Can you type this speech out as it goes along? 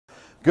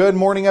Good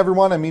morning,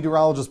 everyone. I'm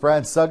meteorologist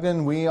Brad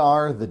Sugden. We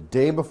are the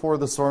day before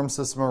the storm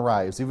system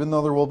arrives. Even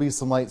though there will be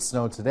some light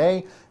snow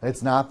today,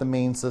 it's not the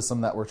main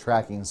system that we're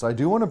tracking. So I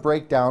do want to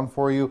break down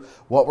for you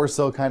what we're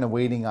still kind of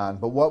waiting on.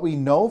 But what we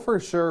know for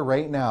sure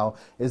right now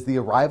is the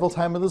arrival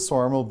time of the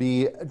storm will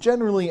be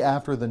generally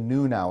after the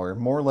noon hour,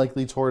 more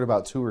likely toward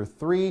about 2 or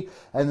 3.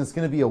 And it's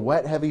going to be a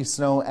wet, heavy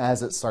snow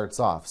as it starts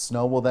off.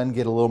 Snow will then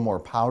get a little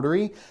more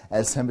powdery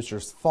as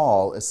temperatures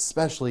fall,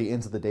 especially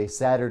into the day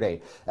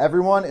Saturday.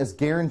 Everyone is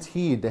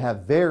guaranteed to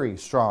have very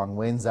strong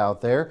winds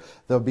out there.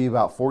 They'll be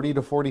about 40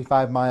 to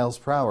 45 miles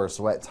per hour.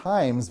 So at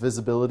times,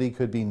 visibility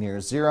could be near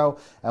zero.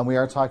 And we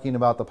are talking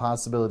about the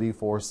possibility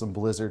for some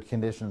blizzard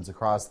conditions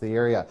across the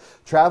area.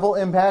 Travel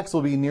impacts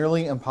will be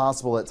nearly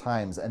impossible at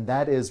times. And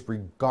that is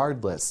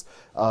regardless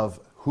of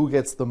who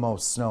gets the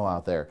most snow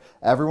out there.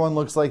 Everyone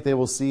looks like they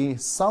will see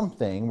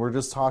something. We're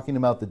just talking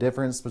about the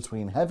difference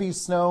between heavy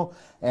snow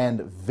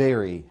and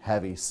very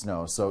heavy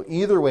snow. So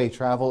either way,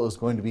 travel is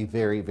going to be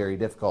very, very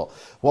difficult.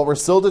 What we're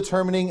still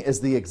determining is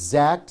the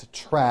exact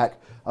track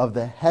of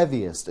the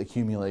heaviest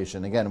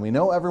accumulation. Again, we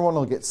know everyone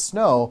will get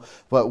snow,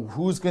 but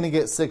who's going to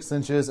get 6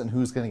 inches and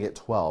who's going to get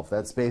 12?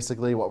 That's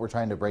basically what we're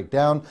trying to break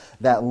down.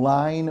 That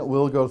line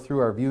will go through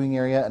our viewing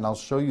area, and I'll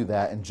show you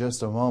that in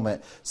just a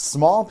moment.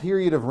 Small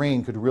period of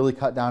rain could really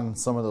cut down on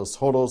some of those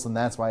totals, and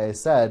that's why I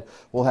said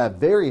we'll have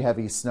very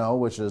heavy snow,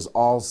 which is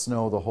all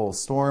snow the whole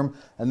storm,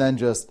 and then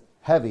just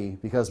heavy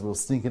because we'll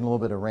sneak in a little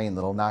bit of rain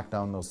that'll knock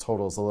down those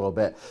totals a little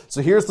bit.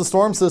 So here's the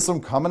storm system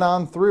coming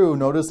on through.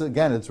 Notice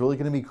again, it's really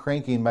going to be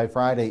cranking by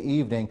Friday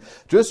evening.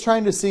 Just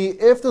trying to see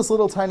if this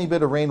little tiny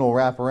bit of rain will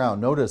wrap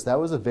around. Notice that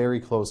was a very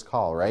close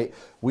call, right?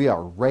 We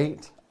are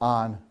right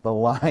on the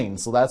line.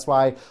 So that's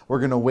why we're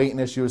going to wait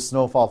and issue a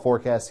snowfall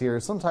forecast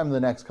here sometime in the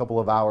next couple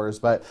of hours,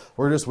 but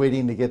we're just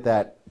waiting to get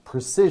that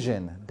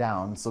precision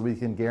down so we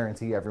can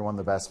guarantee everyone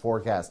the best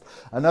forecast.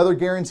 Another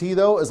guarantee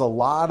though is a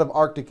lot of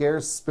Arctic air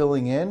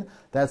spilling in.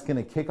 That's going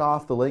to kick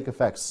off the lake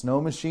effect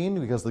snow machine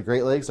because the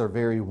Great Lakes are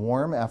very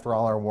warm after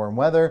all our warm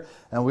weather,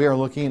 and we are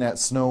looking at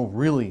snow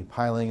really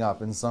piling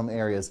up in some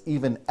areas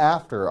even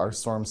after our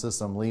storm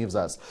system leaves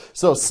us.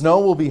 So snow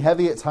will be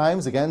heavy at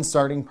times, again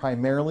starting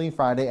primarily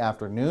Friday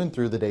afternoon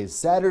through the day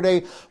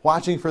Saturday,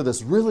 watching for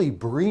this really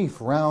brief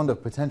round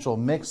of potential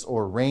mix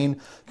or rain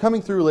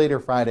coming through later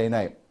Friday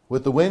night.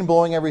 With the wind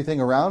blowing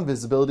everything around,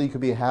 visibility could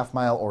be a half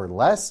mile or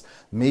less,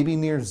 maybe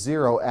near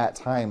zero at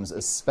times,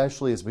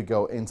 especially as we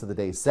go into the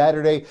day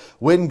Saturday.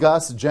 Wind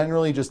gusts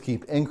generally just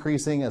keep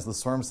increasing as the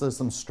storm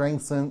system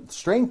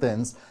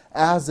strengthens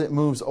as it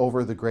moves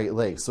over the Great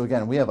Lakes. So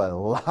again, we have a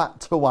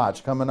lot to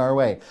watch coming our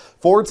way.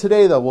 For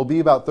today though, we'll be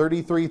about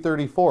 33,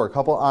 34, a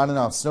couple on and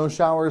off snow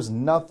showers,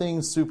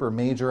 nothing super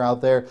major out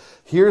there.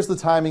 Here's the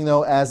timing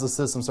though as the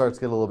system starts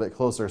to get a little bit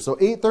closer. So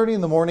 8:30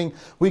 in the morning,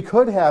 we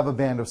could have a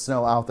band of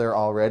snow out there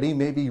already,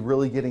 maybe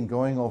really getting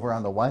going over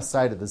on the west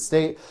side of the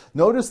state.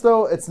 Notice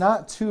though, it's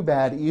not too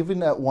bad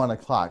even at 1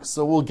 o'clock.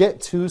 So we'll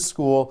get to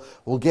school,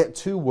 we'll get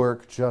to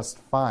work just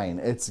fine.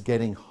 It's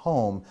getting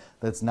home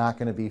that's not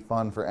going to be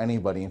fun for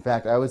anybody. In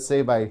fact, I would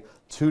say by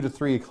 2 to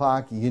 3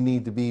 o'clock, you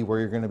need to be where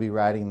you're going to be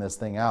riding this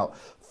thing out.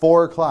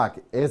 4 o'clock,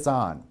 it's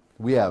on.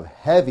 We have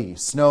heavy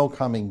snow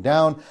coming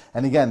down.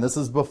 And again, this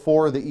is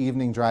before the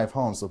evening drive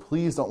home, so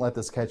please don't let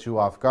this catch you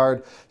off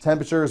guard.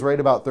 Temperature is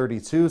right about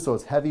 32, so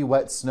it's heavy,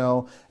 wet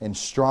snow and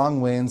strong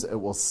winds. It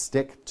will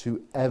stick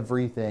to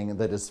everything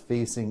that is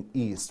facing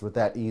east with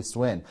that east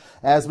wind.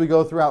 As we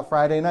go throughout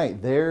Friday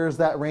night, there's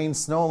that rain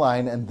snow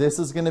line, and this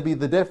is going to be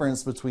the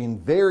difference between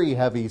very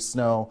heavy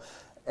snow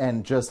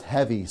and just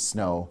heavy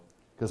snow,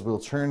 because we'll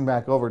turn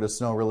back over to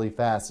snow really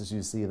fast, as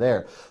you see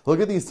there. Look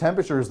at these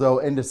temperatures, though,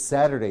 into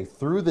Saturday.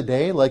 Through the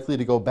day, likely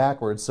to go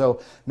backwards.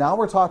 So now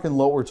we're talking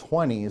lower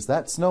 20s.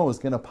 That snow is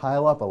going to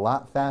pile up a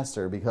lot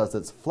faster because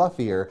it's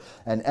fluffier,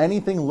 and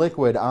anything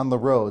liquid on the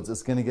roads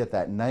is going to get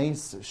that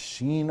nice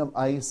sheen of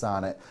ice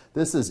on it.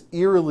 This is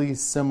eerily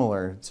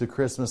similar to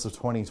Christmas of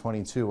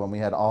 2022 when we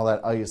had all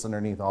that ice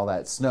underneath all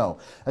that snow.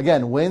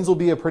 Again, winds will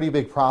be a pretty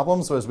big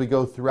problem, so as we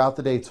go throughout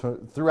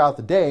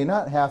the day,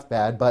 not half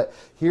bad, but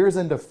here's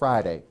into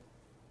Friday.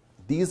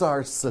 These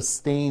are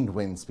sustained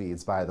wind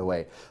speeds, by the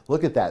way.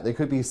 Look at that. They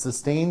could be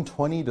sustained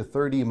 20 to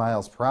 30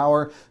 miles per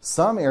hour.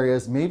 Some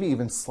areas maybe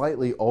even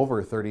slightly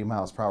over 30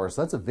 miles per hour.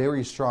 So that's a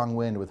very strong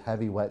wind with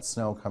heavy, wet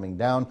snow coming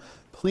down.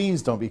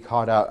 Please don't be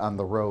caught out on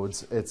the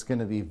roads. It's going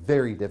to be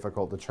very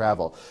difficult to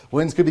travel.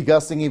 Winds could be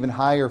gusting even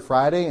higher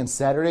Friday, and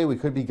Saturday we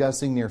could be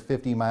gusting near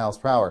 50 miles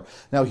per hour.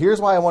 Now here's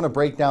why I want to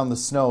break down the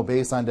snow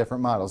based on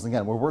different models.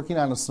 Again, we're working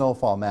on a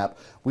snowfall map.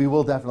 We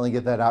will definitely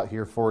get that out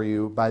here for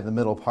you by the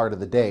middle part of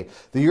the day.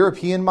 The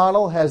European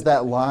model has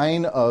that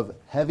line of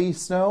heavy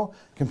snow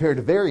compared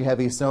to very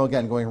heavy snow,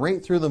 again, going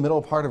right through the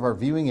middle part of our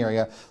viewing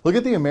area. Look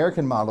at the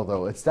American model,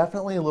 though. It's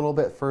definitely a little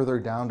bit further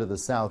down to the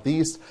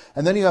southeast.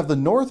 And then you have the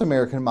North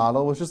American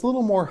model, which is a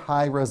little more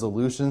high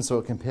resolution, so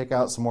it can pick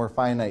out some more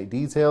finite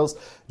details.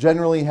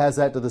 Generally has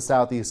that to the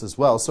southeast as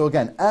well. So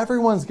again,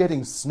 everyone's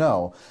getting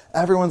snow.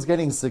 Everyone's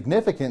getting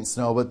significant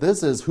snow, but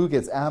this is who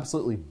gets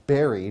absolutely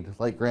buried,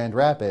 like Grand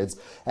Rapids,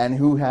 and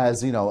who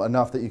has, you know,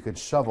 enough that you could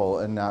shovel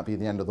and not be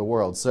the end of the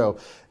world. So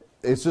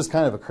it's just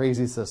kind of a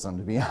crazy system,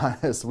 to be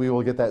honest. We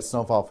will get that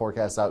snowfall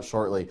forecast out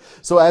shortly.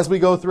 So as we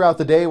go throughout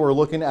the day, we're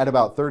looking at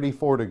about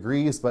 34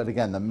 degrees. But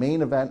again, the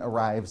main event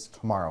arrives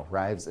tomorrow,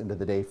 arrives into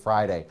the day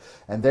Friday.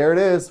 And there it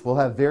is. We'll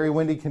have very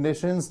windy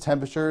conditions,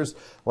 temperatures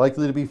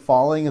likely to be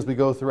falling as we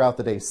go throughout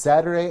the day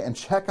Saturday. And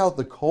check out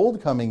the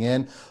cold coming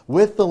in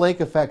with the lake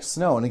effect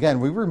snow. And again,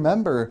 we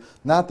remember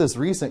not this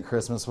recent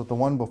Christmas, but the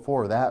one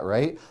before that,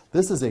 right?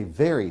 This is a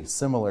very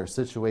similar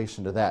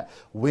situation to that.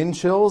 Wind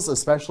chills,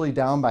 especially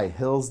down by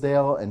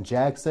Hillsdale and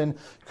Jackson,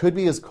 could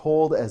be as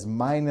cold as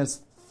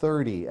minus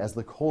 30 as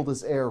the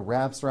coldest air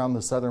wraps around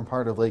the southern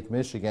part of Lake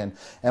Michigan.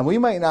 And we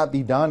might not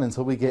be done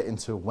until we get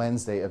into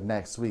Wednesday of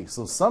next week.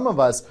 So some of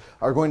us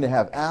are going to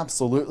have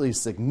absolutely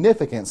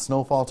significant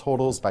snowfall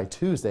totals by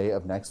Tuesday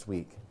of next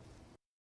week.